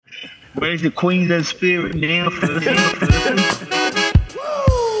Where's the Queensland spirit now?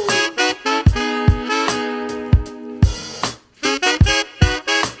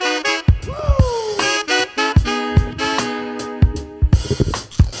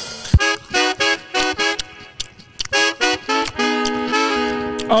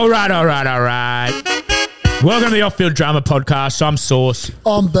 All right. Welcome to the Off-Field Drama Podcast. I'm Sauce.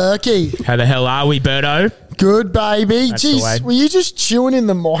 I'm Berkey. How the hell are we, Birdo? Good, baby. That's the way. Jeez, were you just chewing in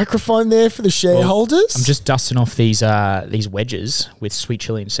the microphone there for the shareholders? Well, I'm just dusting off these wedges with sweet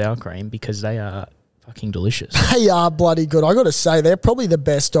chili and sour cream because they are fucking delicious. They are bloody good. I got to say, they're probably the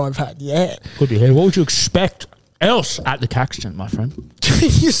best I've had yet. Good to hear. What would you expect else at the Caxton, my friend?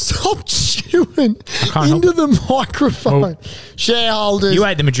 You stop chewing into the microphone. Well, shareholders. You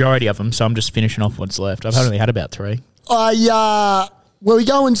ate the majority of them, so I'm just finishing off what's left. I've only had about 3. Were we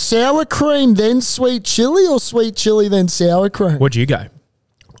going sour cream, then sweet chili, or sweet chili, then sour cream? Where'd you go?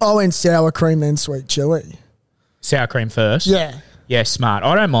 I went sour cream, then sweet chili. Sour cream first? Yeah. Yeah, smart.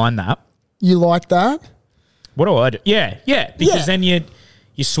 I don't mind that. You like that? What do I do? Yeah. Because then your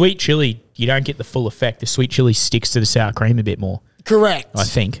sweet chili, you don't get the full effect. The sweet chili sticks to the sour cream a bit more. Correct. I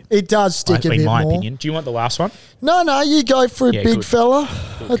think. It does stick a bit more. In my opinion. Do you want the last one? No, you go for it, big fella.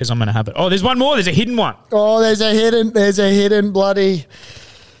 Because I'm going to have it. Oh, there's one more. There's a hidden one. Oh, there's a hidden bloody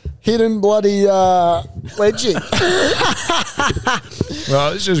wedgie.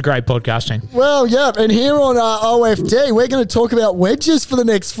 Well, this is great podcasting. Well, yeah, and here on OFD, we're going to talk about wedges for the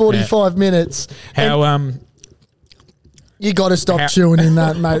next 45 minutes. You got to stop chewing in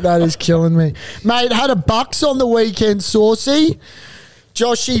that, mate. That is killing me. Mate, had a bucks on the weekend, Saucy.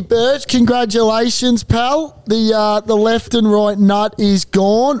 Joshy Birch, congratulations, pal. The left and right nut is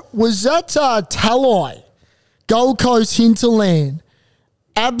gone. Was that Talai? Gold Coast hinterland.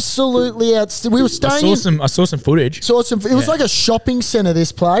 Absolutely outstanding. We were staying I saw some footage. It was like a shopping centre,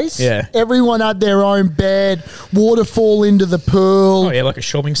 this place. Yeah. Everyone had their own bed, waterfall into the pool. Oh, yeah, like a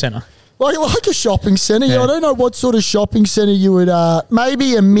shopping centre. Like a shopping centre. Yeah. I don't know what sort of shopping centre you would.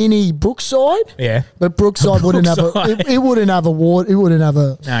 Maybe a mini Brookside. Yeah, but Brookside wouldn't have a. It wouldn't have a ward. It wouldn't have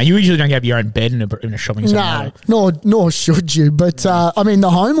a. No, you usually don't have your own bed in a shopping centre. No, nor should you. But I mean, the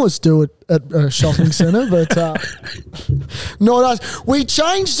homeless do it at a shopping centre. But not us. We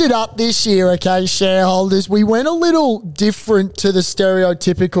changed it up this year. Okay, shareholders. We went a little different to the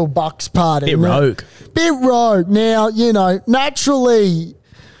stereotypical Bucks party. Bit rogue. Now, naturally.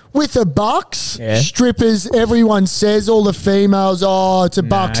 With the Bucks, strippers, everyone says, all the females, it's a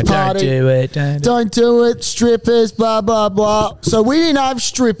Bucks party. Don't do it. Strippers, blah, blah, blah. So we didn't have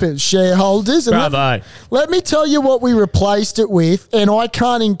strippers, shareholders. And Bravo. Let me tell you what we replaced it with, and I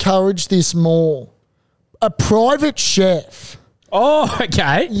can't encourage this more. A private chef. Oh,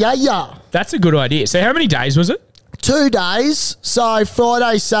 okay. Yeah. That's a good idea. So how many days was it? 2 days. So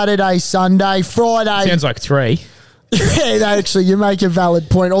Friday, Saturday, Sunday. Friday. Sounds like 3. Yeah, actually, you make a valid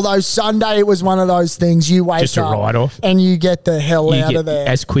point. Although Sunday, it was one of those things you wake just a up write-off, and you get the hell out of there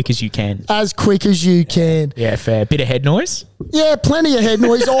as quick as you can. Yeah, fair. Bit of head noise. Yeah, plenty of head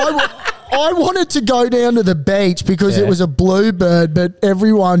noise. I wanted to go down to the beach because it was a bluebird, but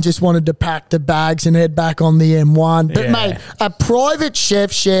everyone just wanted to pack the bags and head back on the M1. But mate, a private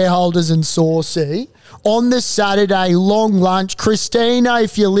chef, shareholders and Saucy on the Saturday long lunch. Christina,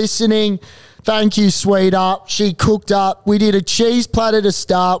 if you're listening. Thank you, sweetheart. She cooked up. We did a cheese platter to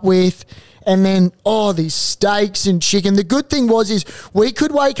start with. And then, these steaks and chicken. The good thing is we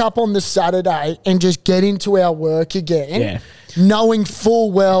could wake up on the Saturday and just get into our work again, knowing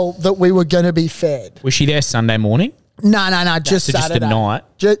full well that we were going to be fed. Was she there Sunday morning? No, just Saturday. Just the night?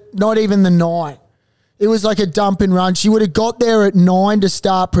 Not even the night. It was like a dump and run. She would have got there at 9 to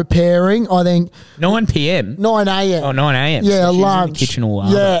start preparing, I think. 9 p.m.? 9 a.m. Oh, 9 a.m. Yeah, so she lunch. was in the kitchen all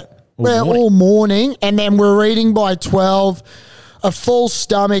all morning. And then we're eating by 12, a full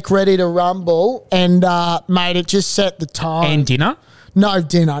stomach ready to rumble. And, mate, it just set the tone. And dinner? No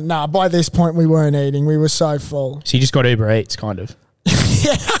dinner. No, by this point we weren't eating. We were so full. So you just got Uber Eats, kind of.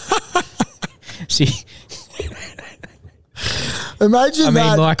 Yeah. Imagine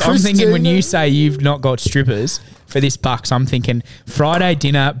that. I'm thinking when you say you've not got strippers for this Bucks, I'm thinking Friday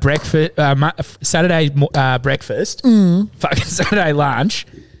dinner, breakfast, Saturday breakfast, fucking Saturday lunch,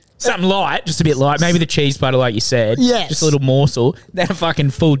 something light, just a bit light, maybe the cheese platter like you said, just a little morsel, then a fucking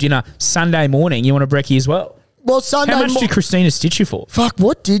full dinner. Sunday morning, you want a brekkie as well? Well, Sunday. How much did Christina stitch you for? Fuck,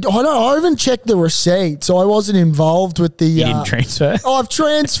 I haven't checked the receipt, so I wasn't involved with the. You didn't transfer? I've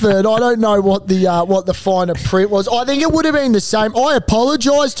transferred. I don't know what the finer print was. I think it would have been the same. I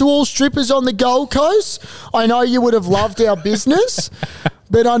apologise to all strippers on the Gold Coast. I know you would have loved our business,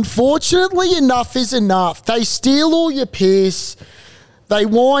 but unfortunately, enough is enough. They steal all your piss. They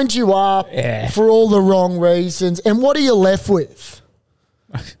wind you up for all the wrong reasons. And what are you left with?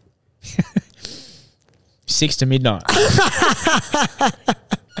 6 to midnight.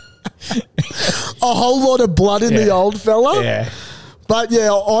 A whole lot of blood in the old fella. Yeah. But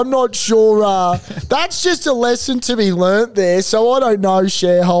yeah, I'm not sure. That's just a lesson to be learnt there. So I don't know,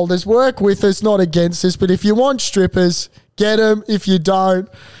 shareholders. Work with us, not against us. But if you want strippers, get them. If you don't,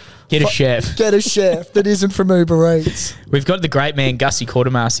 Get a chef. Get a chef that isn't from Uber Eats. We've got the great man, Gussie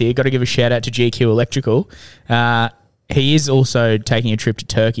Quartermass here. Got to give a shout out to GQ Electrical. He is also taking a trip to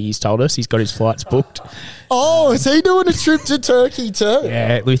Turkey, he's told us. He's got his flights booked. Oh, is he doing a trip to Turkey too?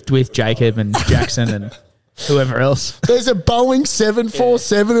 Yeah, with Jacob and Jackson and whoever else. There's a Boeing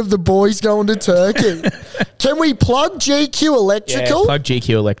 747 of the boys going to Turkey. Can we plug GQ Electrical? Yeah, plug GQ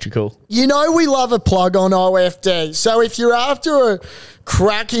Electrical. You know we love a plug on OFD. So if you're after a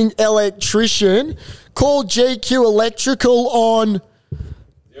cracking electrician, call GQ Electrical on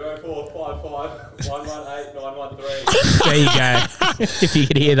 0455 118 913. There you go. If you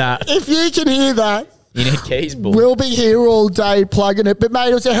could hear that. If you can hear that, You need keys, boy. we'll be here all day plugging it. But mate,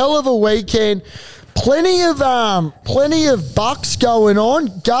 it was a hell of a weekend. Plenty of bucks going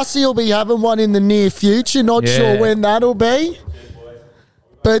on. Gussie will be having one in the near future. Not sure when that'll be.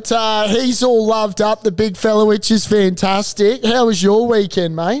 But he's all loved up, the big fella, which is fantastic. How was your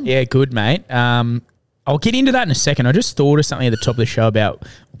weekend, mate? Yeah, good, mate. I'll get into that in a second. I just thought of something at the top of the show about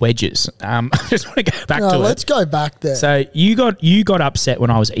wedges. I just want to go back to it. Let's go back there. So you got upset when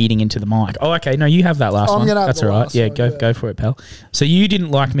I was eating into the mic. Oh, okay. No, you have that last one. Gonna have That's the all right. last Yeah, one, go for it, pal. So you didn't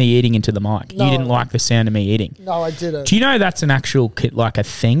like me eating into the mic. No. You didn't like the sound of me eating. No, I didn't. Do you know that's an actual like a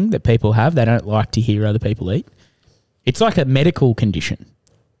thing that people have? They don't like to hear other people eat. It's like a medical condition.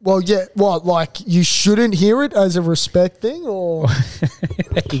 Well, yeah, what, like you shouldn't hear it as a respect thing, or?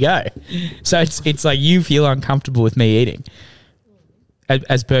 There you go. So it's like you feel uncomfortable with me eating.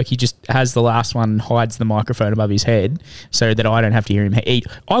 As Berkey just has the last one and hides the microphone above his head so that I don't have to hear him eat.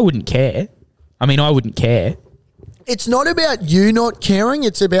 I wouldn't care. I wouldn't care. It's not about you not caring,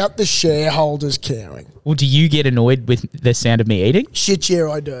 it's about the shareholders caring. Well, do you get annoyed with the sound of me eating? Shit, yeah,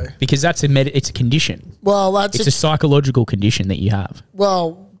 I do. Because that's it's a condition. Well, It's a psychological condition that you have.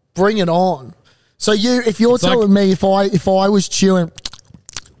 well, bring it on. So if you're It's like- telling me if I was chewing,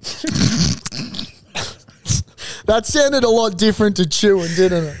 that sounded a lot different to chewing,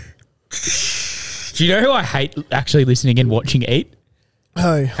 didn't it? Do you know who I hate actually listening and watching eat?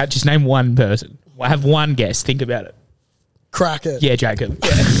 Oh, Just name one person. I have one guess. Think about it. crack it. Yeah, Jacob.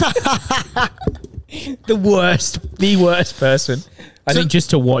 Yeah. The worst person. I think just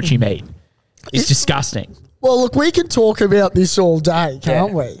to watch him eat. It's disgusting. Well, look, we can talk about this all day,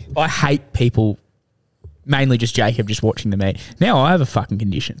 can't we? I hate people, mainly just Jacob, just watching them eat. Now I have a fucking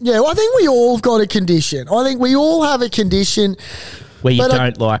condition Yeah, well, I think we all have got a condition. I think we all have a condition. where you But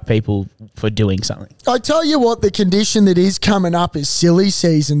don't like people for doing something. I tell you what, the condition that is coming up is silly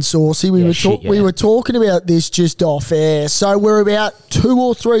season, Saucy. We were talking about this just off air. So we're about 2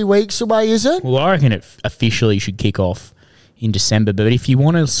 or 3 weeks away, is it? Well, I reckon it officially should kick off in December. But if you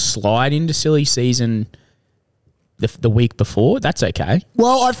want to slide into silly season the week before, that's okay.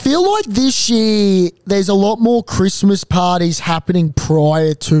 Well, I feel like this year there's a lot more Christmas parties happening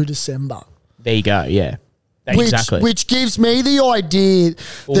prior to December. There you go, yeah. Exactly. Which gives me the idea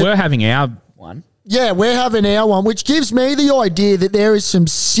Well, we're having our one. yeah, we're having our one, which gives me the idea that there is some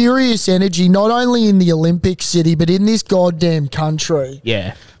serious energy, not only in the Olympic city, but in this goddamn country,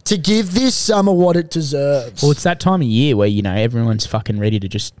 Yeah. to give this summer what it deserves. Well, it's that time of year where, everyone's fucking ready to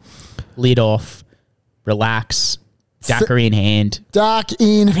just lid off, relax, daiquiri in hand, Dark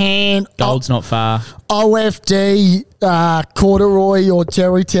in hand, gold's not far. OFD, corduroy or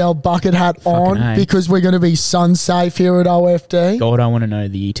terry towel bucket hat on, A. because we're going to be sun safe here at OFD. God, I want to know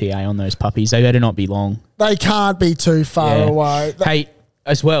the ETA on those puppies. They better not be long. They can't be too far Yeah. away. Hey,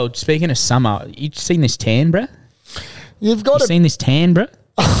 as well, speaking of summer, you seen this tan, bruh? You've got You seen this tan, bruh?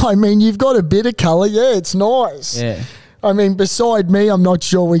 I mean, you've got a bit of colour. Yeah, it's nice. Yeah. I mean, beside me, I'm not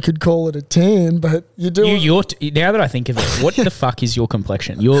sure we could call it a tan, but you do. Now that I think of it, what the fuck is your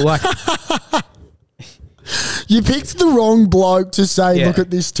complexion? You're like, You picked the wrong bloke to say, Yeah. look at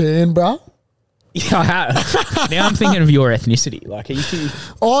this tan, bruh. yeah, I have. Now I'm thinking of your ethnicity. Like, are you,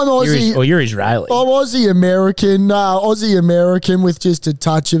 I'm Aussie. you're Israeli. I'm Aussie American. Aussie American with just a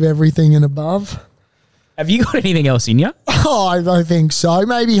touch of everything and above. Have you got anything else in you? Oh, I don't think so.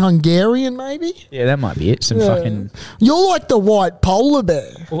 Maybe Hungarian, maybe? Yeah, that might be it. Some fucking. You're like the white polar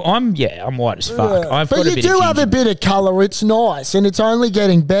bear. Well, I'm white as fuck. Yeah. I've But got a you bit do of have a ginger. bit of colour. It's nice, and it's only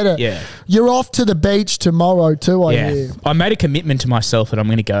getting better. Yeah. You're off to the beach tomorrow too, I Yeah, hear. I made a commitment to myself that I'm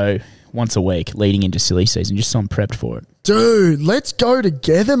going to go once a week leading into silly season, just so I'm prepped for it. Dude, let's go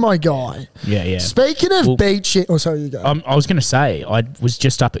together, my guy. Yeah. Speaking of beach... Oh, sorry, you go. I was going to say, I was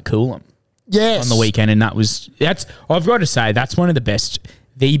just up at Coolum Yes. on the weekend, and I've got to say, that's one of the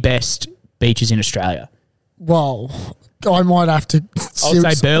best beaches in Australia. Well, I might have to... I'll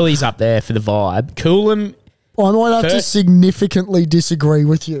say Burley's up there for the vibe. Coolum... I might have to significantly disagree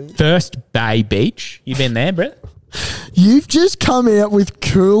with you. First Bay Beach. You been there, Brett? You've just come out with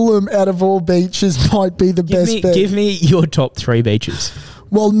Coolum out of all beaches might be the best beach. Give me your top 3 beaches.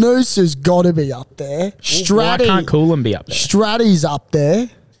 Well, Noosa's got to be up there. Why can't Coolum be up there? Stratty's up there.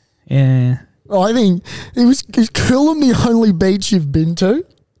 Yeah. I think is Coolum the only beach you've been to?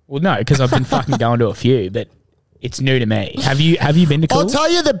 Well, no, because I've been fucking going to a few, but it's new to me. Have you been to Coolum? I'll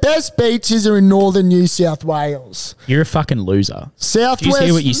tell you, the best beaches are in northern New South Wales. You're a fucking loser. Southwest, Did you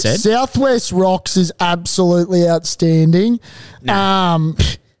hear what you said? Southwest Rocks is absolutely outstanding. Nah.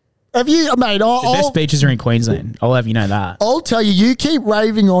 Have you, mate? The best beaches are in Queensland. I'll have you know that. I'll tell you, you keep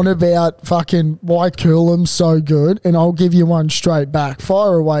raving on about fucking why Coolum's so good, and I'll give you one straight back.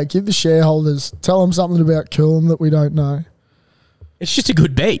 Fire away. Give the shareholders, tell them something about Coolum that we don't know. It's just a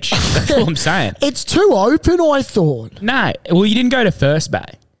good beach. That's all I'm saying. It's too open, I thought. No. Well, you didn't go to First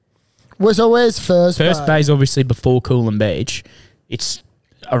Bay. So where's First Bay? First Bay's obviously before Coolum Beach. It's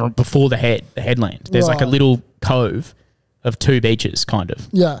before the headland. There's like a little cove of 2 beaches, kind of.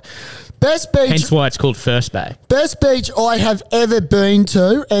 Yeah. Best beach. Hence why it's called First Bay. Best beach I have ever been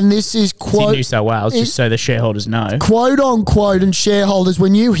to, and this is It's in quote... New South Wales, just so the shareholders know. Quote unquote, and shareholders,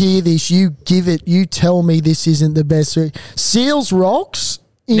 when you hear this, you tell me this isn't the best. Seals Rocks.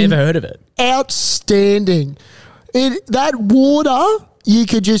 Never heard of it. Outstanding. That water, you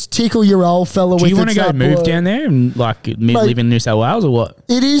could just tickle your old fella with. Do you want to go move blue. down there and live in New South Wales or what?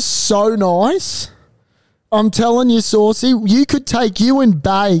 It is so nice. I'm telling you, Saucy, you and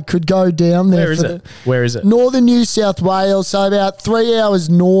Bay could go down there. Where is it? Northern New South Wales, so about 3 hours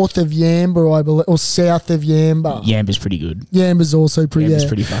north of Yamba, I believe, or south of Yamba. Yamba's pretty good. Yamba's also pretty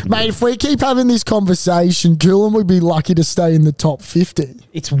fucking Mate, good. if we keep having this conversation, Coolum would be lucky to stay in the top 50.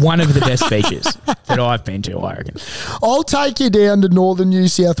 It's one of the best beaches that I've been to, I reckon. I'll take you down to Northern New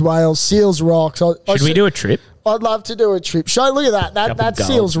South Wales, Seals Rocks. Should we do a trip? I'd love to do a trip. Look at that. That's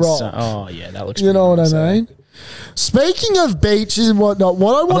Seals Rocks. Oh, yeah, that looks You know what nice, I mean? Speaking of beaches and whatnot,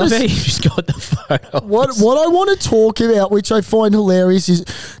 what I want to you just got the photo. what I want to talk about, which I find hilarious, is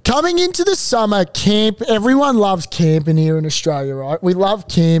coming into the summer camp. Everyone loves camping here in Australia, right? We love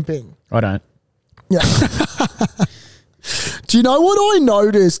camping. I don't. Yeah. Do you know what I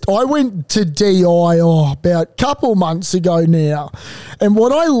noticed? I went to DI about a couple months ago now. And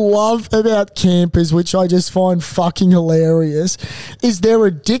what I love about campers, which I just find fucking hilarious, is they're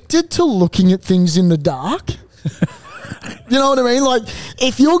addicted to looking at things in the dark. You know what I mean? Like,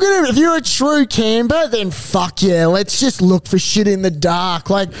 if you're a true camper, then fuck yeah, let's just look for shit in the dark.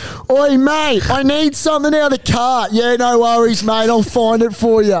 Like, oi mate, I need something out of the cart. Yeah, no worries, mate, I'll find it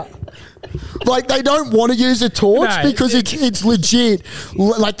for you. Like, they don't want to use a torch because it's legit.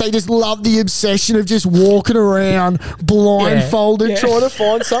 Like, they just love the obsession of just walking around blindfolded trying to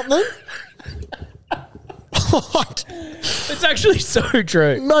find something. It's actually so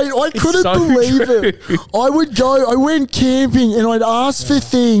true. Mate, I couldn't believe it. I went camping and I'd ask for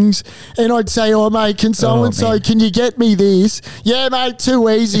things and I'd say, oh, mate, can you get me this? Yeah, mate, too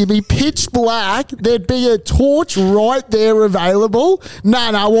easy. It'd be pitch black. There'd be a torch right there available.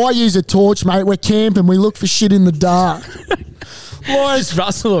 No, why use a torch, mate? We're camping. We look for shit in the dark. Just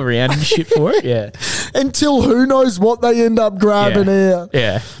rustle around and shit for it, yeah. Until who knows what they end up grabbing out.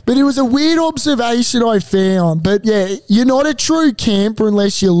 Yeah. But it was a weird observation I found. But yeah, you're not a true camper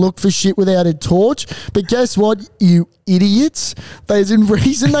unless you look for shit without a torch. But guess what, you idiots? There's a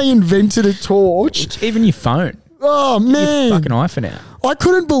reason they invented a torch. Even your phone. Oh, man. Your fucking iPhone out. I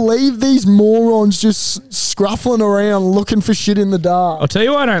couldn't believe these morons just scruffling around looking for shit in the dark. I'll tell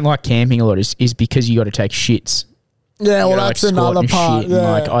you why I don't like camping a lot is because you got to take shits. Yeah, well, that's another part.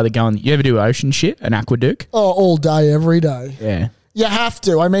 Yeah. You ever do ocean shit, an aqueduct? Oh, all day, every day. Yeah. You have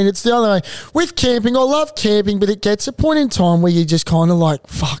to. I mean, it's the only way. With camping, I love camping, but it gets a point in time where you just kind of like,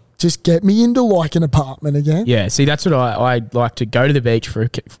 fuck, just get me into like an apartment again. Yeah, see, that's what I like to go to the beach for a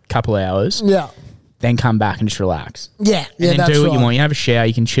couple of hours. Yeah. Then come back and just relax. Yeah, and then that's do what right. you want. You have a shower,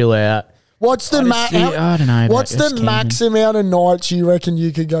 you can chill out. What's the I don't know. What's the max amount of nights you reckon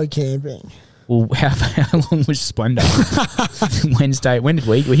you could go camping? Well, how long was Splendor? Wednesday. When did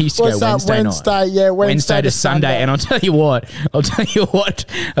we used to What's go that? Wednesday Wednesday, night? yeah, Wednesday to Sunday. And I'll tell you what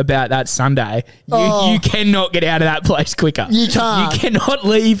about that Sunday. You cannot get out of that place quicker. You can't. You cannot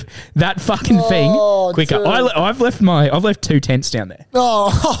leave that fucking thing quicker. Dude. I've left 2 tents down there.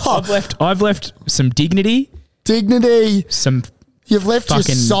 I've left some dignity. Some You've left your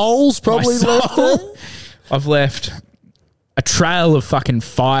fucking souls probably my left soul. there. I've left a trail of fucking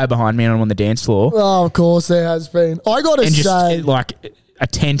fire behind me on the dance floor. Oh, of course there has been. I got to And say, just like a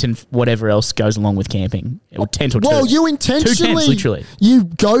tent and whatever else goes along with camping. Or tent or two. well, you 2 tents, intentionally, literally. you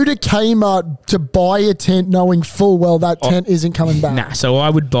go to Kmart to buy a tent knowing full well that tent isn't coming back. Nah, so I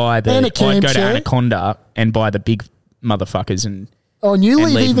would buy And a I'd camp go to chair. Anaconda and buy the big motherfuckers and Oh, and you and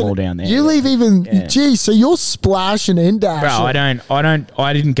leave leave them even all down there. You leave even. Yeah. Geez, so you're splashing and dashing. bro,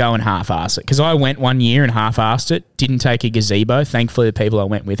 I didn't go and half-ass it because I went one year and half-assed it. Didn't take a gazebo. Thankfully, the people I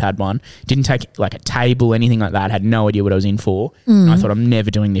went with had one. Didn't take like a table, anything like that. Had no idea what I was in for. And I thought I'm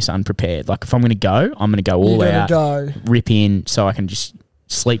never doing this unprepared. Like if I'm going to go, I'm going to go all the way out, rip in, so I can just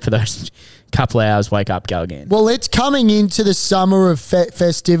sleep for those couple hours, wake up, go again. Well, it's coming into the summer of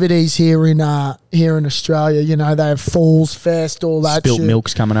festivities here in Australia. You know, they have Falls Fest, all that Spilt shit.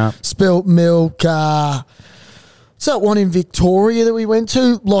 milk's coming up. Spilt milk. What's that one in Victoria that we went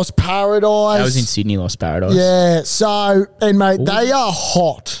to? Lost Paradise. That was in Sydney, Lost Paradise. Yeah. So, and mate, they are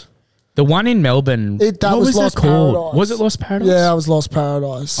hot. The one in Melbourne, That what was was Lost that called? Paradise. Was it Lost Paradise? Yeah, that was Lost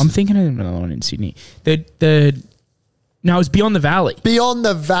Paradise. I'm thinking of another one in Sydney. No, it was Beyond the Valley. Beyond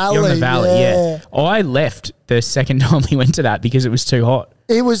the Valley. Beyond the Valley, yeah. I left the second time we went to that because it was too hot.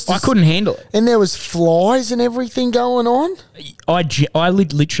 It was. I couldn't handle it. And there was flies and everything going on. I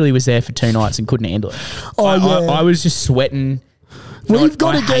literally was there for 2 nights and couldn't handle it. I was just sweating. We've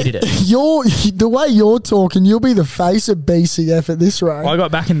got I to hated get it. the way you're talking. You'll be the face of BCF at this rate. I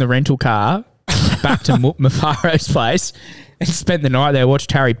got back in the rental car, back to Mafaro's place, and spent the night there.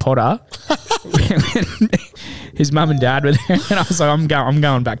 Watched Harry Potter. His mum and dad were there, and I was like, I'm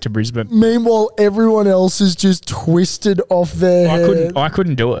going back to Brisbane. Meanwhile, everyone else is just twisted off their head. I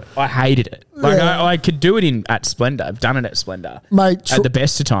couldn't do it. I hated it. Like Yeah. I could do it at Splendor. I've done it at Splendor, Mate, at the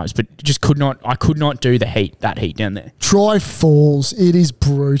best of times, but just could not. I could not do that heat down there. try Falls. It is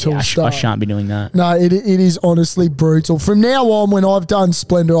brutal Yeah, I stuff. shan't be doing that. No, it is honestly brutal. From now on, when I've done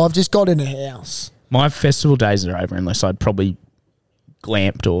Splendor, I've just got in a house. My festival days are over unless I'd probably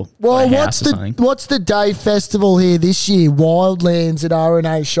glamped or Well, got a house or something. what's the day festival here this year? Wildlands at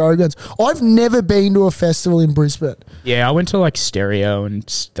RNA Shoguns. I've never been to a festival in Brisbane. Yeah, I went to like Stereo and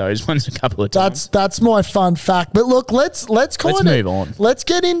those ones a couple of times. That's my fun fact. But look, let's move on. Let's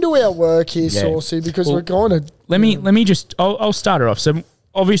get into our work here, Yeah. Saucy, because Well, we're kind of. Let me just. I'll start it off. So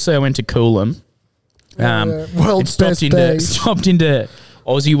obviously I went to Coolum. World's and best beach. stopped into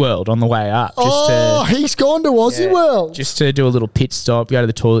Aussie World on the way up. He's gone to Aussie World. Just to do a little pit stop, go to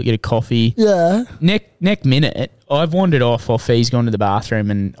the toilet, get a coffee. Yeah. Next minute, I've wandered off while Fee's gone to the bathroom,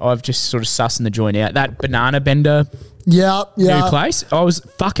 and I've just sort of sussing the joint out. That Banana Bender Yeah. new place,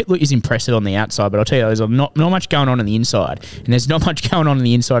 it is impressive on the outside, but I'll tell you, there's not much going on the inside, and there's not much going on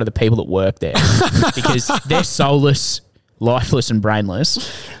the inside of the people that work there because they're soulless, lifeless, and brainless.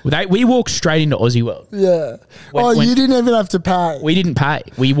 We walked straight into Aussie World. Yeah. When- You didn't even have to pay. We didn't pay.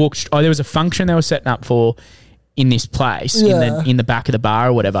 We walked. There was a function they were setting up for in this place in the back of the bar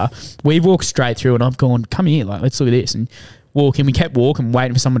or whatever. We walked straight through, and I've gone, "Come here, like let's look at this." And walking, we kept walking,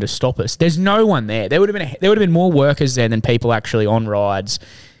 waiting for someone to stop us. There's no one there. There would have been more workers there than people actually on rides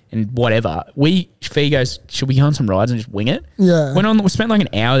and whatever. Fee goes, "Should we go on some rides and just wing it?" Yeah. We spent like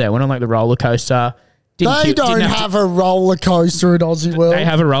an hour there. Went on like the roller coaster. They don't have a roller coaster at Aussie World. They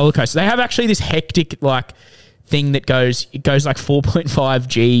have a roller coaster. They have actually this hectic like thing that goes like 4.5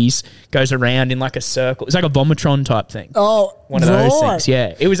 Gs, goes around in like a circle. It's like a Vomitron type thing. Oh, One of those right. things.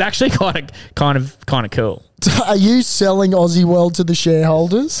 Yeah. It was actually kind of cool. Are you selling Aussie World to the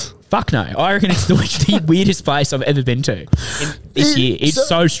shareholders? Fuck no. I reckon it's the weirdest place I've ever been to this year. It's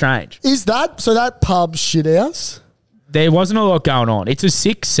so strange. Is that pub shit house? There wasn't a lot going on. It's a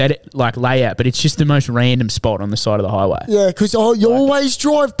sick layout, but it's just the most random spot on the side of the highway. Yeah, because you always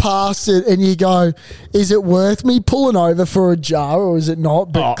drive past it and you go, is it worth me pulling over for a jar or is it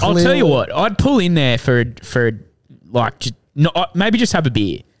not? But I'll tell you what, I'd pull in there for maybe just have a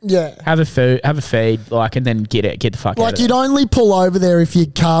beer. Yeah. Have a feed, like, and then get the fuck out Like of you'd there. only pull over there if your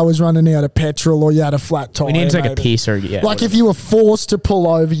car was running out of petrol or you had a flat tire. We need to take a maybe. piss or Like whatever. if you were forced to pull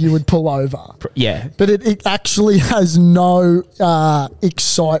over, you would pull over. Yeah. But it actually has no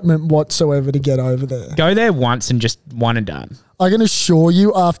excitement whatsoever to get over there. Go there once and just one and done. I can assure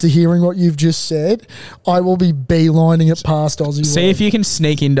you, after hearing what you've just said, I will be beelining it past Aussie See World. if you can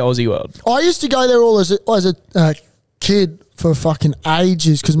sneak into Aussie World. I used to go there all as a kid for fucking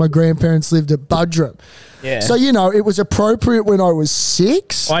ages because my grandparents lived at Budrum. Yeah. So, it was appropriate when I was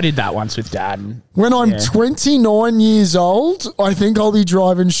 6. I did that once with Dad. And When I'm Yeah. 29 years old, I think I'll be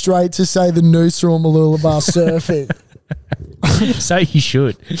driving straight to, say, the Noosa or Mooloolaba surfing. so you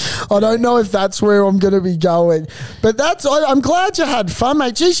should. I don't know if that's where I'm going to be going. But I'm glad you had fun,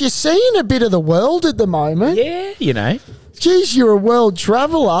 mate. Jeez, you're seeing a bit of the world at the moment. Yeah, Jeez, you're a world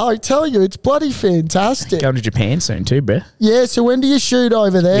traveller. I tell you, it's bloody fantastic. Going to Japan soon too, bruh. Yeah, so when do you shoot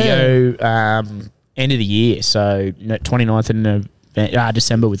over We there? go end of the year, so 29th of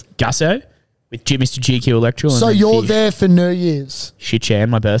December with Gusso, with Mr. GQ Electoral. So you're there for New Year's. Shit, Chan,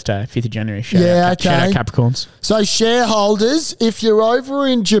 my birthday, 5th of January. Shout Yeah, out, Shout okay. out Capricorns. So shareholders, if you're over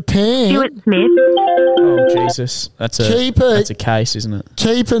in Japan, Stuart Smith. Oh, Jesus. That's a case, isn't it?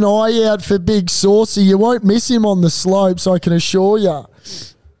 keep an eye out for Big Saucy. You won't miss him on the slopes, I can assure you.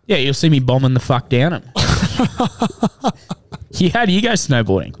 Yeah, you'll see me bombing the fuck down him. How do you go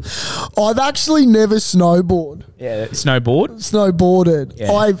snowboarding? I've actually never snowboarded. Yeah, snowboard?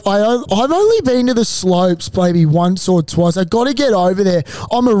 Yeah. I've only been to the slopes maybe once or twice. I got to get over there.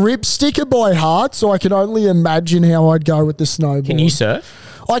 I'm a rip sticker by heart, so I can only imagine how I'd go with the snowboard. Can you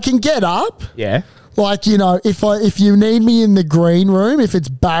surf? I can get up. Yeah. Like, if you need me in the green room, if it's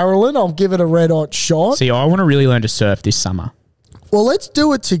barreling, I'll give it a red hot shot. See, I want to really learn to surf this summer. Well, let's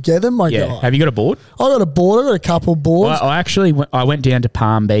do it together, my Yeah. guy. Have you got a board? I got a board. I got a couple boards. Well, I actually I went down to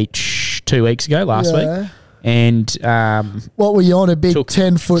Palm Beach 2 weeks ago, last Yeah. week. And What were you on? A big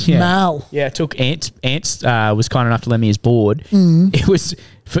 10-foot mal? Yeah, took Ants was kind enough to lend me his board. It was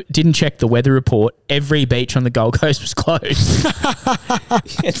didn't check the weather report. Every beach on the Gold Coast was closed,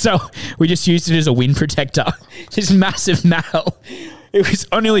 and so we just used it as a wind protector. This massive mal.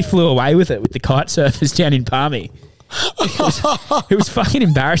 I nearly flew away with it with the kite surfers down in Palmy. It was fucking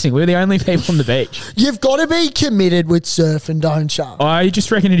embarrassing. We were the only people on the beach. You've got to be committed with surfing, don't you? I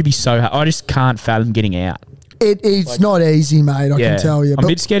just reckon it'd be so hard. I just can't fathom getting out. It's not easy, mate, I can tell you. I'm a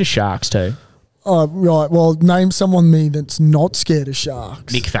bit scared of sharks too. Oh, right. Well, name someone that's not scared of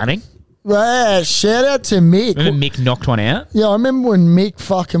sharks. Mick Fanning. Yeah, shout out to Mick. Remember Mick knocked one out? Yeah, I remember when Mick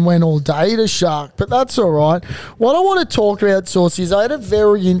fucking went all day to shark, but that's all right. What I want to talk about, Saucy, is I had a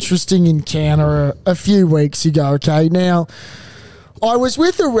very interesting encounter a few weeks ago, okay? Now, I was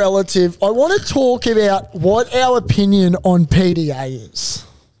with a relative. I want to talk about what our opinion on PDA is.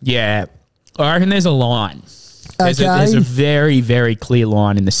 Yeah. I reckon there's a line. There's Okay. a very, very clear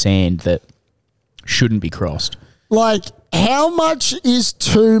line in the sand that shouldn't be crossed. Like, how much is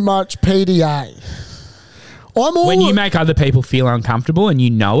too much PDA? When you make other people feel uncomfortable and you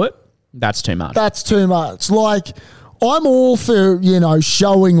know it, that's too much. That's too much. Like, I'm all for,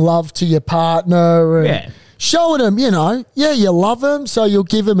 showing love to your partner and showing them, you love them, so you'll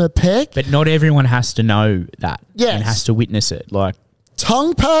give them a peck. But not everyone has to know that Yes. and has to witness it. Like,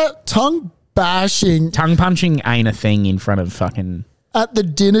 Tongue bashing tongue punching ain't a thing in front of fucking... at the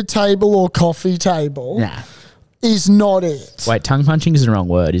dinner table or coffee table Nah. is not it. Wait, tongue punching is the wrong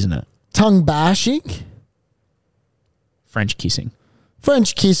word, isn't it? Tongue bashing? French kissing.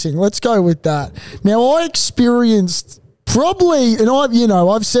 French kissing. Let's go with that. Now, I experienced probably, and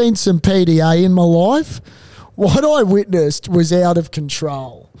I've seen some PDA in my life. What I witnessed was out of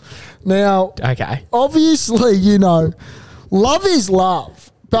control. Now, Okay. obviously, love is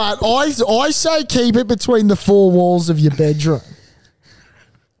love, but I say keep it between the four walls of your bedroom.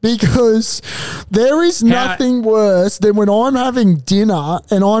 Because there is nothing worse than when I'm having dinner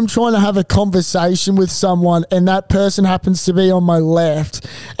and I'm trying to have a conversation with someone and that person happens to be on my left,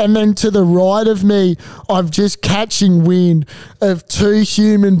 and then to the right of me, I'm just catching wind of two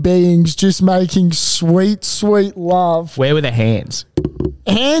human beings just making sweet, sweet love. Where were the hands?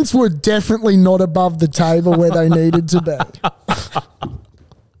 Hands were definitely not above the table where they needed to be.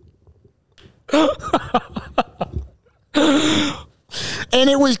 And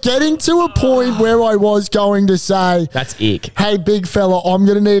it was getting to a point where I was going to say, That's ick. hey, big fella, I'm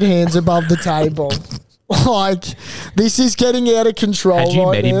going to need hands above the table. Like, this is getting out of control. Had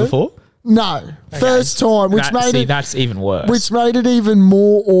you met him now. before? No. First time, That's even worse. which made it even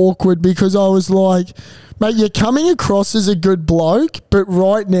more awkward because I was like, mate, you're coming across as a good bloke, but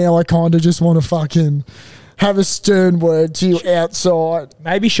right now I kind of just want to fucking have a stern word to you outside.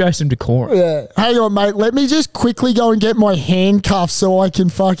 Maybe show some decorum. Yeah. Hang on, mate. Let me just quickly go and get my handcuffs so I can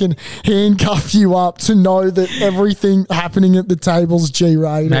fucking handcuff you up to know that everything happening at the table's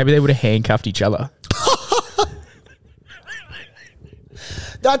G-rated. Maybe they would have handcuffed each other.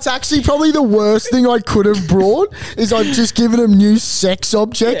 That's actually probably the worst thing I could have brought is I've just given them new sex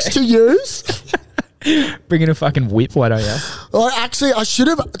objects to use. Bringing a fucking whip, why don't you? I should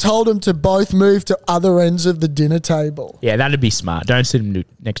have told them to both move to other ends of the dinner table. Yeah, that'd be smart. Don't sit them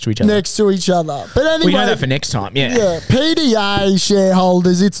next to each other. Next to each other. But anyway. We know that for next time, yeah. Yeah, PDA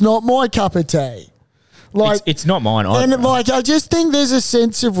shareholders, it's not my cup of tea. Like, it's not mine either. And like, I just think there's a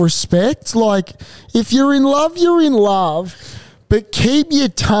sense of respect. Like, if you're in love, you're in love, but keep your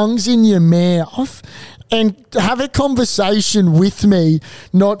tongues in your mouth and have a conversation with me,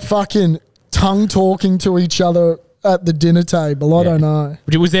 not fucking tongue talking to each other at the dinner table. I don't know.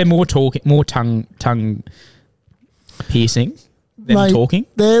 Was there more tongue piercing than Mate, talking?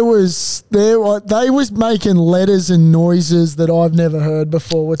 They was making letters and noises that I've never heard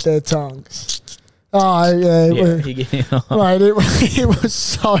before with their tongues. Oh, yeah. Mate, it was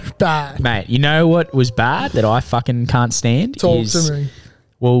so bad. Mate, you know what was bad that I fucking can't stand? Talk to me.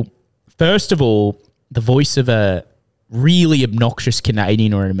 Well, first of all, the voice of a really obnoxious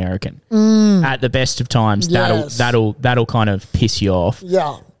Canadian or an American. At the best of times, Yes. that'll kind of piss you off.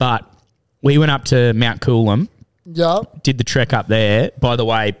 Yeah. But we went up to Mount Coolum, Yeah. did the trek up there. By the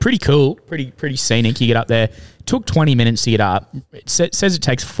way, pretty cool, pretty scenic. You get up there. Took 20 minutes to get up. It says it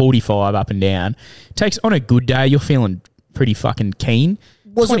takes 45 up and down. It takes, on a good day, you're feeling pretty fucking keen.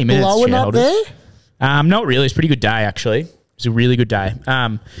 Was 20 it minutes, blowing up shareholders. there? Not really. It's a pretty good day, actually. It was a really good day.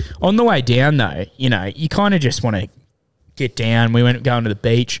 On the way down, though, you kind of just want to get down. We went going to the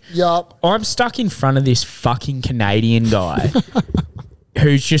beach. Yup. I'm stuck in front of this fucking Canadian guy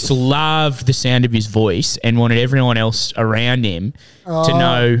who's just loved the sound of his voice and wanted everyone else around him to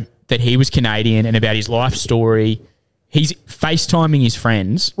know that he was Canadian and about his life story. He's FaceTiming his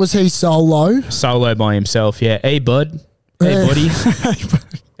friends. Was he solo? Solo by himself, yeah. Hey, bud. Hey, buddy.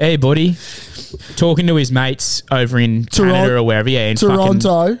 Hey, buddy. Talking to his mates over in Canada or wherever, yeah. In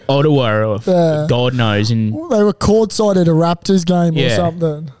Toronto. Ottawa or God knows. And They were courtside at a Raptors game or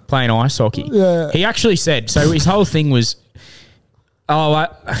something. Playing ice hockey. Yeah. He actually said, so his whole thing was,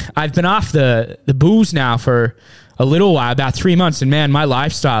 I've been off the booze now for a little while, about 3 months, and man, my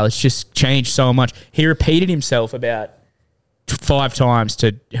lifestyle has just changed so much. He repeated himself about 5 times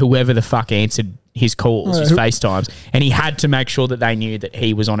to whoever the fuck answered his calls, his FaceTimes, and he had to make sure that they knew that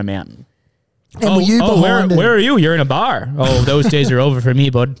he was on a mountain. And were you behind him? Where are you? You're in a bar. Oh, those days are over for me,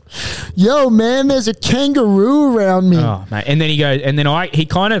 bud. Yo, man, there's a kangaroo around me. Oh, mate. And then he goes, and then he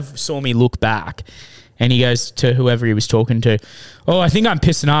kind of saw me look back, and he goes to whoever he was talking to, oh, I think I'm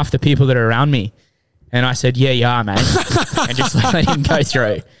pissing off the people that are around me. And I said, yeah, you are, mate. And just let him go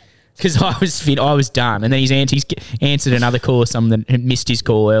through. Because I was fit, I was done. And then he's answered another call or someone that missed his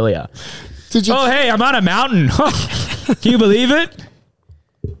call earlier. Did you? Oh, hey, I'm on a mountain. Can you believe it?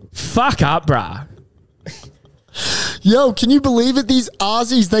 Fuck up, bruh. Yo, can you believe it? These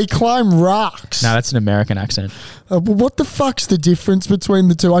Aussies, they climb rocks. No, that's an American accent. What the fuck's the difference between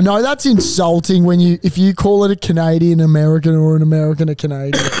the two? I know that's insulting if you call it a Canadian American or an American a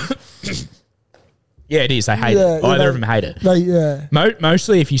Canadian. Yeah, it is. They hate it. Either of them hate it.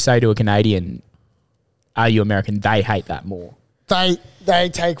 Mostly if you say to a Canadian, are you American, they hate that more. They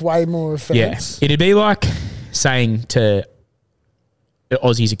take way more offense. Yeah. It'd be like saying to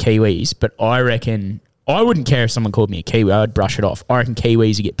Aussies are Kiwis, but I reckon I wouldn't care if someone called me a Kiwi. I'd brush it off. I reckon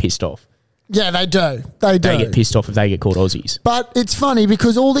Kiwis would get pissed off. Yeah, they do. They get pissed off if they get called Aussies. But it's funny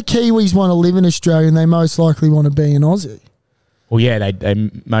because all the Kiwis want to live in Australia and they most likely want to be an Aussie. Well, yeah,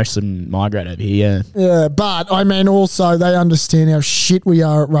 they most of them migrate over here, yeah. Yeah, but I mean also they understand how shit we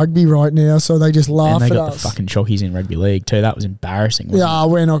are at rugby right now, so they just laugh at us. And they got the fucking chockies in rugby league too. That was embarrassing, wasn't it?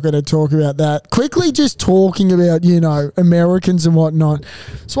 We're not going to talk about that. Quickly just talking about, Americans and whatnot.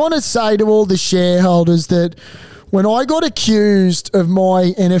 Just want to say to all the shareholders that when I got accused of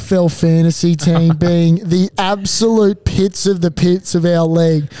my NFL fantasy team being the absolute pits of the pits of our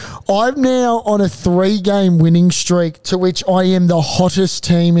league, I'm now on a 3-game winning streak to which I am the hottest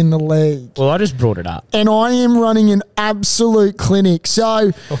team in the league. Well, I just brought it up. And I am running an absolute clinic.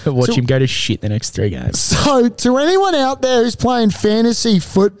 So watch him go to shit the next 3 games. So to anyone out there who's playing fantasy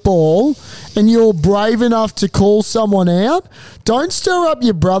football and you're brave enough to call someone out, don't stir up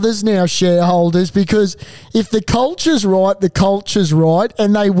your brothers now, shareholders, because if the culture's right, the culture's right,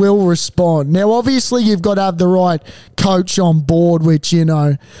 and they will respond. Now, obviously, you've got to have the right coach on board, which,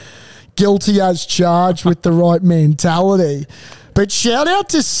 guilty as charged with the right mentality. But shout out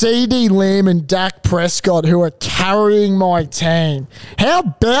to CD Lamb and Dak Prescott who are carrying my team. How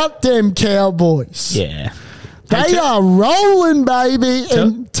about them Cowboys? Yeah. They are rolling, baby,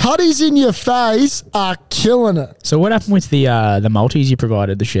 and tutties in your face are killing it. So what happened with the multis you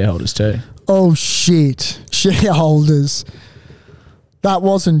provided the shareholders too? Oh, shit. Shareholders. That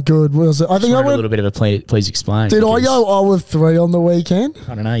wasn't good, was it? I think I I a went. little bit of a please explain. Did I because- go 0 of 3 on the weekend?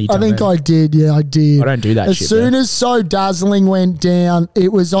 I don't know. You I tell think me. I did. Yeah, I did. I don't do that As shit, soon bro. as So Dazzling went down,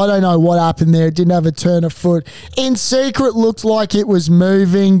 it was, I don't know what happened there. It didn't have a turn of foot. In secret, looked like it was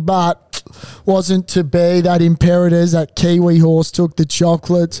moving, but wasn't to be. That Imperators, that Kiwi horse took the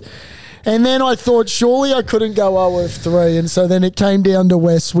chocolates. And then I thought, surely I couldn't go 0 of 3. And so then it came down to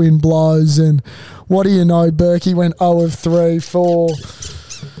West Wind Blows. And what do you know? Berkey went 0 of 3 for...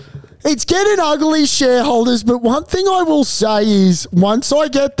 It's getting ugly, shareholders, but one thing I will say is once I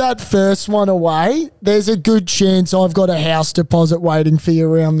get that first one away, there's a good chance I've got a house deposit waiting for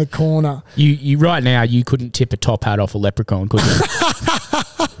you around the corner. You right now, you couldn't tip a top hat off a leprechaun, could you?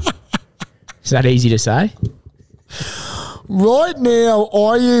 Is that easy to say? Right now,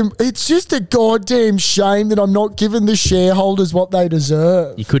 it's just a goddamn shame that I'm not giving the shareholders what they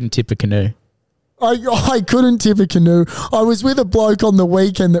deserve. You couldn't tip a canoe. I couldn't tip a canoe. I was with a bloke on the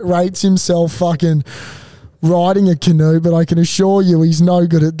weekend that rates himself fucking riding a canoe, but I can assure you he's no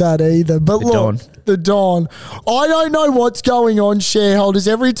good at that either. But the Don. I don't know what's going on, shareholders.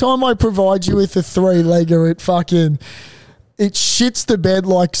 Every time I provide you with a 3-legger, it shits the bed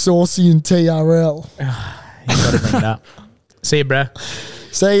like Saucy and TRL. You got to bring it up. See you, bro.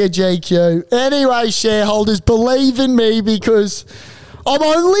 See you, GQ. Anyway, shareholders, believe in me because I'm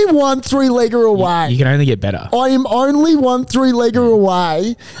only 1 3-legger away. You can only get better. I am only 1 3-legger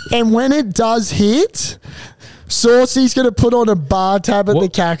away, and when it does hit, Saucy's going to put on a bar tab at the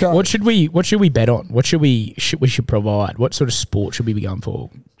Caco. What should we bet on? What should we provide? What sort of sport should we be going for?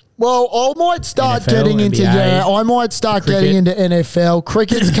 Well, I might start NFL, getting into NBA, I might start cricket. getting into NFL.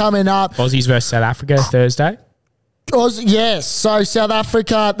 Cricket's coming up. Aussies versus South Africa Thursday. Yes, so South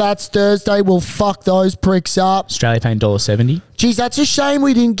Africa, that's Thursday. We'll fuck those pricks up. Australia paying $1.70. Geez, that's a shame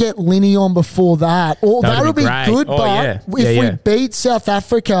we didn't get Linny on before that. Or That that would would be be great. good, Oh, but yeah. if Yeah. we beat South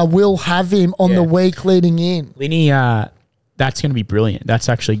Africa, we'll have him on Yeah. the week leading in. Linny, that's going to be brilliant. That's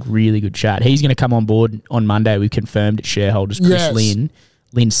actually really good chat. He's going to come on board on Monday. We've confirmed it, shareholders. Chris Yes.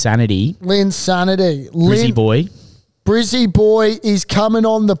 Lynn Sanity, Lynn Sanity. Brizzy boy. Brizzy boy is coming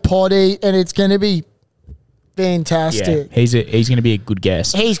on the potty, and it's going to be fantastic. Yeah, he's going to be a good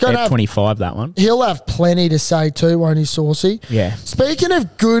guest. He's gonna have- 25 that one. He'll have plenty to say too, won't he, Saucy? Yeah. Speaking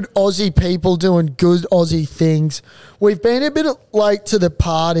of good Aussie people doing good Aussie things, we've been a bit late to the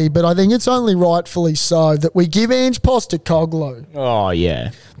party, but I think it's only rightfully so that we give Ange Postecoglou Oh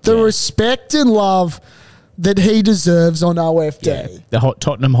yeah. the Yeah. respect and love that he deserves on OFD. Yeah. The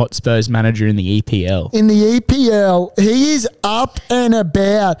Tottenham Hotspurs manager in the EPL. In the EPL, he is up and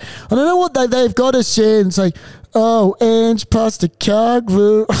about. I don't know what they've got to say. It's like, oh, Ange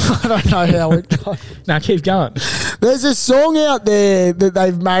Postecoglou. I don't know how it goes. Now keep going. There's a song out there that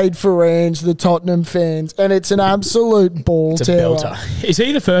they've made for Ange, the Tottenham fans, and it's an absolute ball It's a terror. belter. Is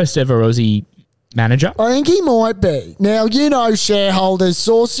he the first ever Aussie manager? I think he might be. Now, you know, shareholders,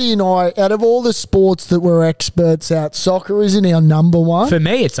 Saucy and I, out of all the sports that we're experts at, soccer isn't our number one. For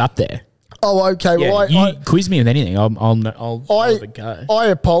me, it's up there. Oh, okay. Yeah, Well, you quiz me with anything. I'll have a go. I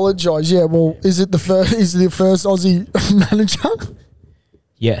apologise. Yeah, well, is it the first Aussie manager?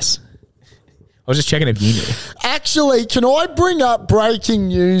 Yes. I was just checking if you knew. Actually, can I bring up breaking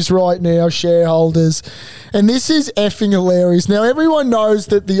news right now, shareholders? And this is effing hilarious. Now, everyone knows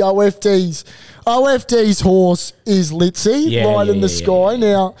that the OFD's horse is Litzy, right in the sky.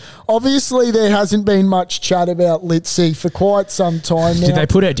 Now, obviously, there hasn't been much chat about Litzy for quite some time now. Did they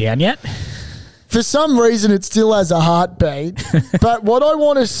put her down yet? For some reason, it still has a heartbeat. But what I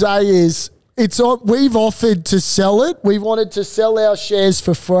want to say is, we've offered to sell it. We wanted to sell our shares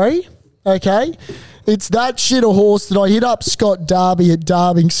for free. Okay? It's that shit a horse that I hit up Scott Darby at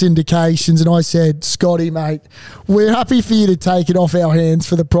Darby Syndications and I said, Scotty, mate, we're happy for you to take it off our hands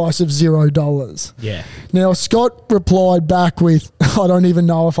for the price of $0. Yeah. Now, Scott replied back with, I don't even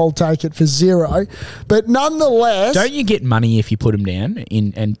know if I'll take it for $0. But nonetheless... Don't you get money if you put them down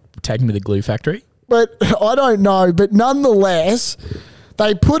and take them to the glue factory? But I don't know. But nonetheless...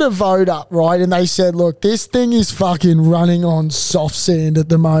 They put a vote up, right? And they said, look, this thing is fucking running on soft sand at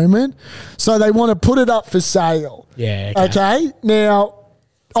the moment. So they want to put it up for sale. Yeah. Okay? Now,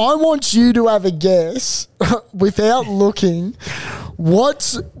 I want you to have a guess without looking what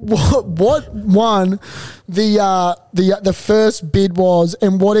one the first bid was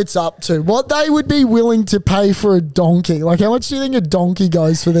and what it's up to. What they would be willing to pay for a donkey. Like, how much do you think a donkey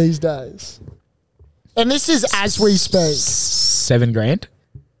goes for these days? And this is as we speak. $7,000.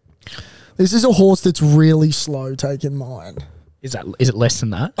 This is a horse that's really slow, taking mine. Is it less than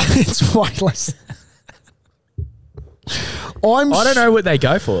that? It's way less. I don't know what they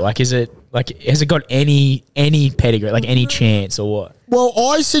go for. Like, is it Like, has it got any pedigree, like any chance or what? Well,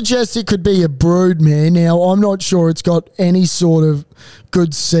 I suggest it could be a brood mare. Now, I'm not sure it's got any sort of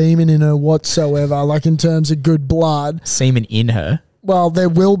good semen in her whatsoever, like in terms of good blood. Semen in her? Well, there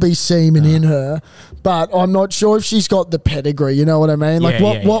will be semen in her, but I'm not sure if she's got the pedigree. You know what I mean? Like,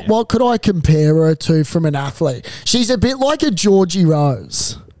 what could I compare her to from an athlete? She's a bit like a Georgie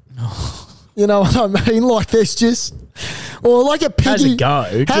Rose. You know what I mean? Like, there's just... Or like a piggy... How's it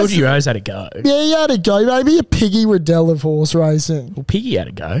go? Georgie Rose had a go. Yeah, he had a go. Maybe a Piggy Riddell of horse racing. Well, Piggy had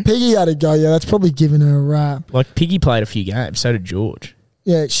a go. Piggy had a go, yeah. That's probably giving her a rap. Like, Piggy played a few games. So did George.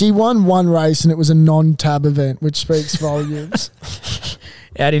 Yeah, she won one race and it was a non-tab event, which speaks volumes.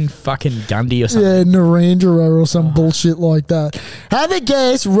 Out in fucking Gundy or something. Yeah, Narendra or some bullshit like that. Have a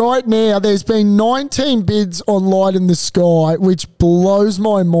guess right now. There's been 19 bids on Light in the Sky, which blows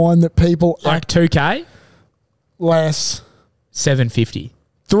my mind that people... Like 2K? Less. 750.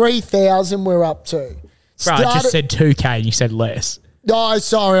 3,000 we're up to. Bro, I just said 2K and you said less. Oh,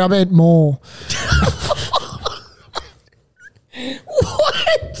 sorry, I meant more.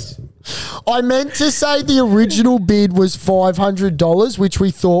 What? I meant to say the original bid was $500, which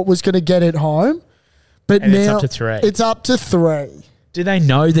we thought was going to get it home. But And now it's up to 3. It's up to 3. Do they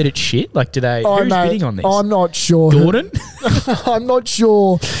know that it's shit? Like, do they... Who's bidding on this? I'm not sure. Gordon? I'm not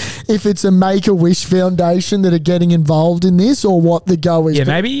sure if it's a Make-A-Wish Foundation that are getting involved in this or what the go is. Yeah,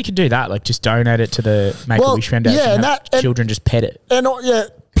 maybe you could do that. Like, just donate it to the Make-A-Wish Foundation. Yeah, and have children just pet it. And yeah,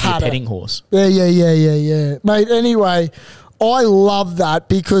 pat it. Petting horse. Yeah. Mate, anyway, I love that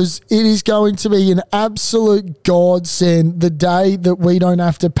because it is going to be an absolute godsend the day that we don't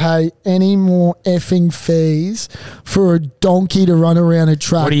have to pay any more effing fees for a donkey to run around a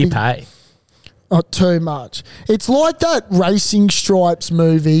track. What do you pay? Not too much. It's like that Racing Stripes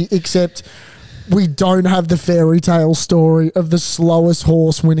movie, except we don't have the fairy tale story of the slowest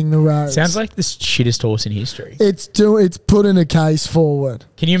horse winning the race. Sounds like the shittest horse in history. It's putting a case forward.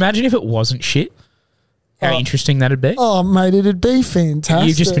 Can you imagine if it wasn't shit? How interesting that'd be. Oh, mate, it'd be fantastic.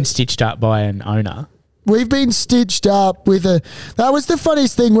 You've just been stitched up by an owner. We've been stitched up with a... That was the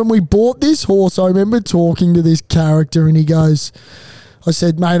funniest thing. When we bought this horse, I remember talking to this character and he goes... I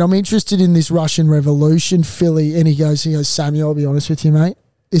said, mate, I'm interested in this Russian Revolution filly. And he goes, Samuel, I'll be honest with you, mate.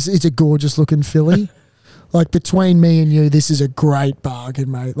 It's a gorgeous looking filly. Like, between me and you, this is a great bargain,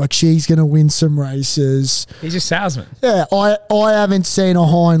 mate. Like, she's going to win some races. He's a salesman. Yeah, I haven't seen a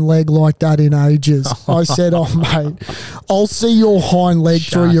hind leg like that in ages. I said, oh, mate, I'll see your hind leg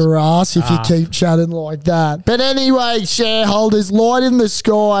through your ass if you keep chatting like that. But anyway, shareholders, Light in the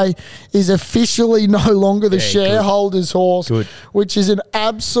Sky is officially no longer the shareholders' horse, which is an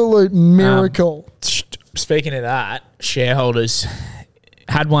absolute miracle. Speaking of that, shareholders...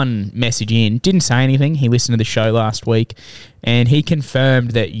 had one message in, didn't say anything. He listened to the show last week and he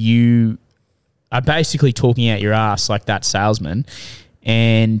confirmed that you are basically talking out your ass like that salesman,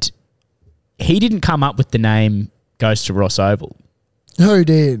 and he didn't come up with the name Goes to Ross Oval. Who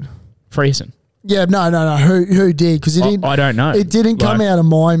did? Friesen. Yeah, no. Who did? Because it didn't. I don't know. It didn't come out of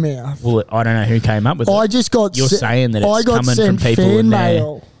my mouth. Well, I don't know who came up with it. I just got... You're saying that it's coming from people in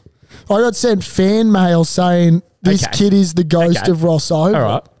there. I got sent fan mail saying... This kid is the ghost of Ross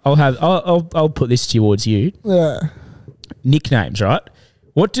Oval. All right, I'll put this towards you. Yeah. Nicknames, right?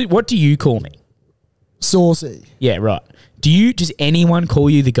 What do you call me? Saucy. Yeah, right. Does anyone call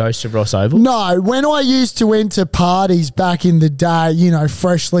you the ghost of Ross Oval? No. When I used to enter parties back in the day, you know,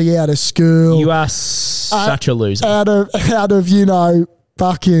 freshly out of school. You are such a loser. Out of you know,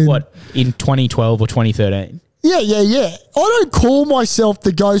 fucking... What, in 2012 or 2013? Yeah. I don't call myself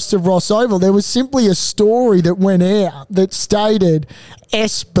the ghost of Ross Oval. There was simply a story that went out that stated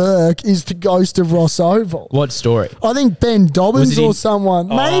S. Burke is the ghost of Ross Oval. What story? I think Ben Dobbins or someone.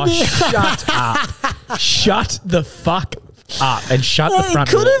 Maybe. Shut up. Shut the fuck up and shut the front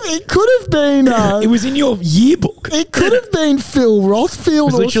door. It could have been... it was in your yearbook. It could have been Phil Rothfield. It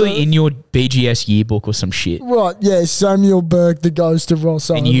was literally in your BGS yearbook or some shit. Right, yeah, Samuel Burke, the ghost of Ross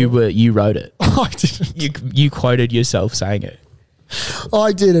Oval. And you wrote it. I didn't. You quoted yourself saying it.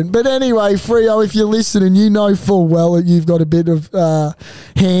 I didn't. But anyway, Freo, if you're listening, you know full well that you've got a bit of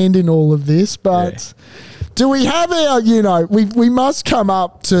hand in all of this. But do we have our, you know, we must come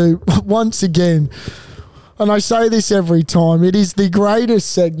up to, once again... And I say this every time, it is the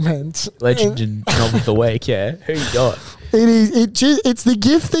greatest segment. Legend and Knob of the Week, yeah. Who you got? It's the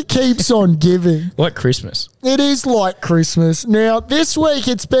gift that keeps on giving. Like Christmas. It is like Christmas. Now, this week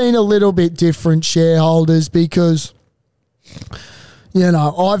it's been a little bit different, shareholders, because, You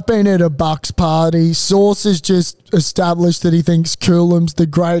know, I've been at a Bucks party. Sauce has just established that he thinks Coolum's the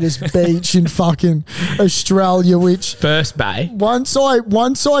greatest beach in fucking Australia, which First Bay. once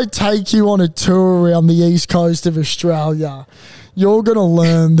I take you on a tour around the east coast of Australia, you're going to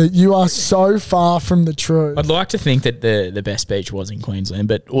learn that you are so far from the truth. I'd like to think that the best beach was in Queensland,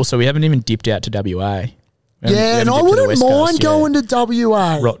 but also we haven't even dipped out to WA. Yeah, and I wouldn't mind going to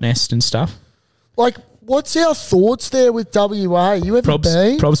WA. Rottnest and stuff. Like, what's our thoughts there with WA? You ever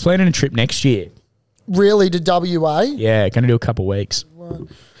been? Prob's planning a trip next year. Really, to WA? Yeah, going to do a couple of weeks.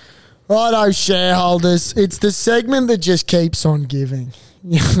 Righto, shareholders. It's the segment that just keeps on giving.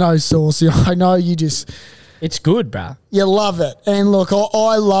 You know, Saucy, I know you just... It's good, bruh. You love it. And look,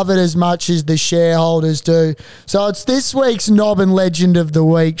 I love it as much as the shareholders do. So it's this week's Knob and Legend of the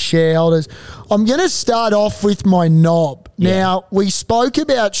Week, shareholders. I'm going to start off with my knob. Yeah. Now, we spoke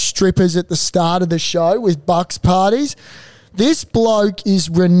about strippers at the start of the show with Bucks parties. This bloke is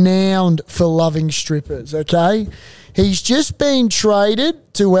renowned for loving strippers, okay? He's just been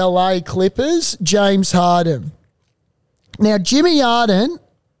traded to LA Clippers, James Harden. Now, Jimmy Harden...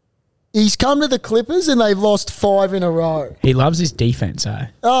 He's come to the Clippers and they've lost 5 in a row. He loves his defense, eh?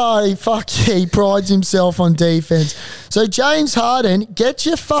 Oh, he prides himself on defense. So, James Harden, get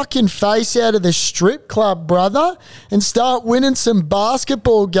your fucking face out of the strip club, brother, and start winning some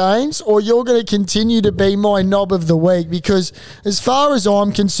basketball games, or you're going to continue to be my knob of the week, because as far as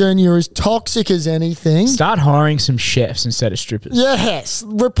I'm concerned, you're as toxic as anything. Start hiring some chefs instead of strippers. Yes.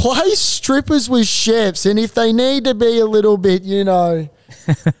 Replace strippers with chefs, and if they need to be a little bit, you know...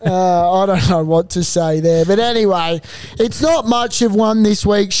 I don't know what to say there, but anyway, it's not much of one this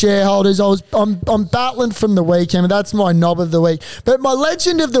week, shareholders. I'm battling from the weekend, but that's my knob of the week. But my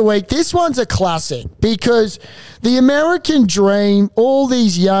legend of the week, this one's a classic, because the American dream, all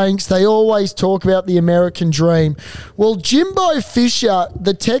these Yanks, they always talk about the American dream. Well, Jimbo Fisher,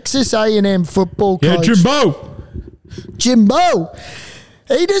 the Texas A&M football coach, Jimbo.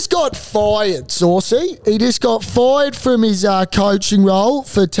 He just got fired, Saucy. He just got fired from his coaching role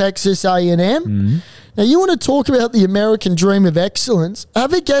for Texas A&M. Mm-hmm. Now, you want to talk about the American dream of excellence?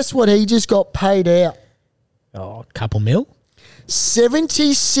 Have a guess what he just got paid out. Oh, a couple mil?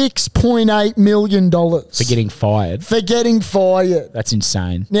 $76.8 million. For getting fired. For getting fired. That's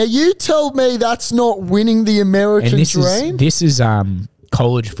insane. Now, you tell me that's not winning the American dream? This is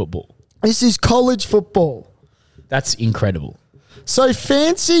college football. This is college football. That's incredible. So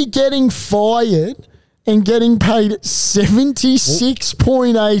fancy getting fired and getting paid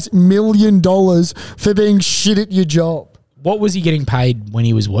 $76.8 million for being shit at your job. What was he getting paid when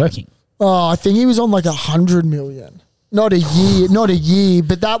he was working? Oh, I think he was on like $100 million. Not a year,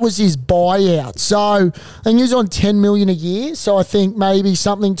 but that was his buyout. So I think he was on $10 million a year. So I think maybe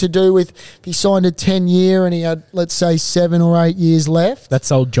something to do with if he signed a 10-year and he had, let's say, 7 or 8 years left.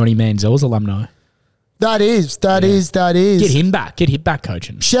 That's old Johnny Manziel's alumni. That is. Get him back. Get him back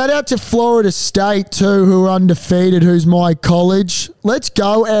coaching. Shout out to Florida State too, who are undefeated, who's my college. Let's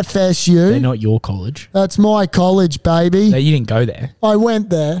go, FSU. They're not your college. That's my college, baby. No, you didn't go there. I went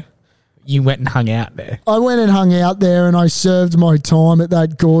there. You went and hung out there. I went and hung out there and I served my time at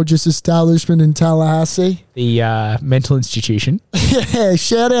that gorgeous establishment in Tallahassee. The mental institution. Yeah,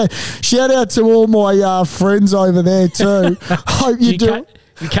 shout out to all my friends over there too. Hope you do.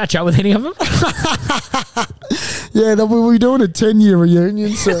 You catch up with any of them? Yeah, we'll be doing a 10-year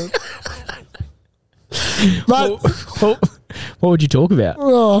reunion soon. But what would you talk about?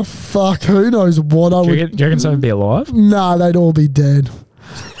 oh fuck, who knows what I would. Do you reckon someone would be alive? Nah, they'd all be dead.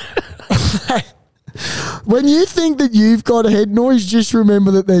 When you think that you've got a head noise, just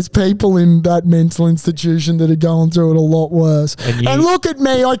remember that there's people in that mental institution that are going through it a lot worse. And look at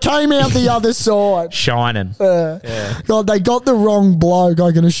me, I came out the other side. Shining. Yeah. God, they got the wrong bloke,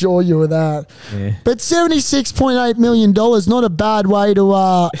 I can assure you of that. Yeah. But $76.8 million, not a bad way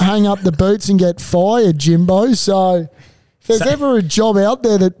to hang up the boots and get fired, Jimbo. So if there's ever a job out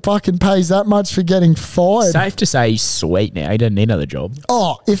there that fucking pays that much for getting fired. Safe to say he's sweet now. He doesn't need another job.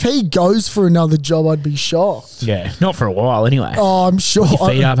 Oh, if he goes for another job, I'd be shocked. Yeah, not for a while anyway. Oh, I'm sure. Put your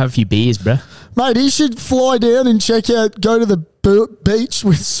feet up, have a few beers, bro. Mate, he should fly down and go to the beach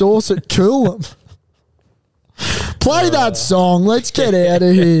with Sauce at Coolum. Play that song. Let's get out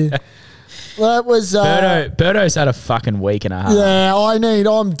of here. That was... Birdo's had a fucking week and a half. Yeah,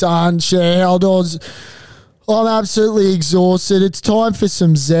 I'm done, shareholders. I'm absolutely exhausted. It's time for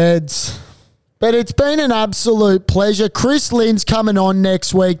some Zeds. But it's been an absolute pleasure. Chris Lynn's coming on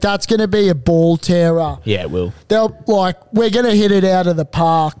next week. That's going to be a ball terror. Yeah, it will. We're going to hit it out of the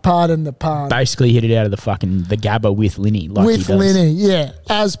park, pardon the pun. Basically hit it out of the Gabba with Linny. With Linny, yeah,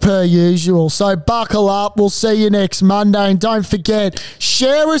 as per usual. So buckle up. We'll see you next Monday. And don't forget,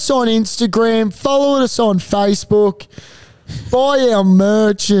 share us on Instagram, follow us on Facebook, buy our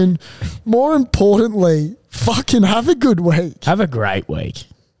merch, and more importantly, fucking have a good week. Have a great week.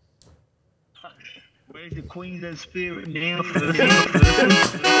 Where's the Queensland spirit now?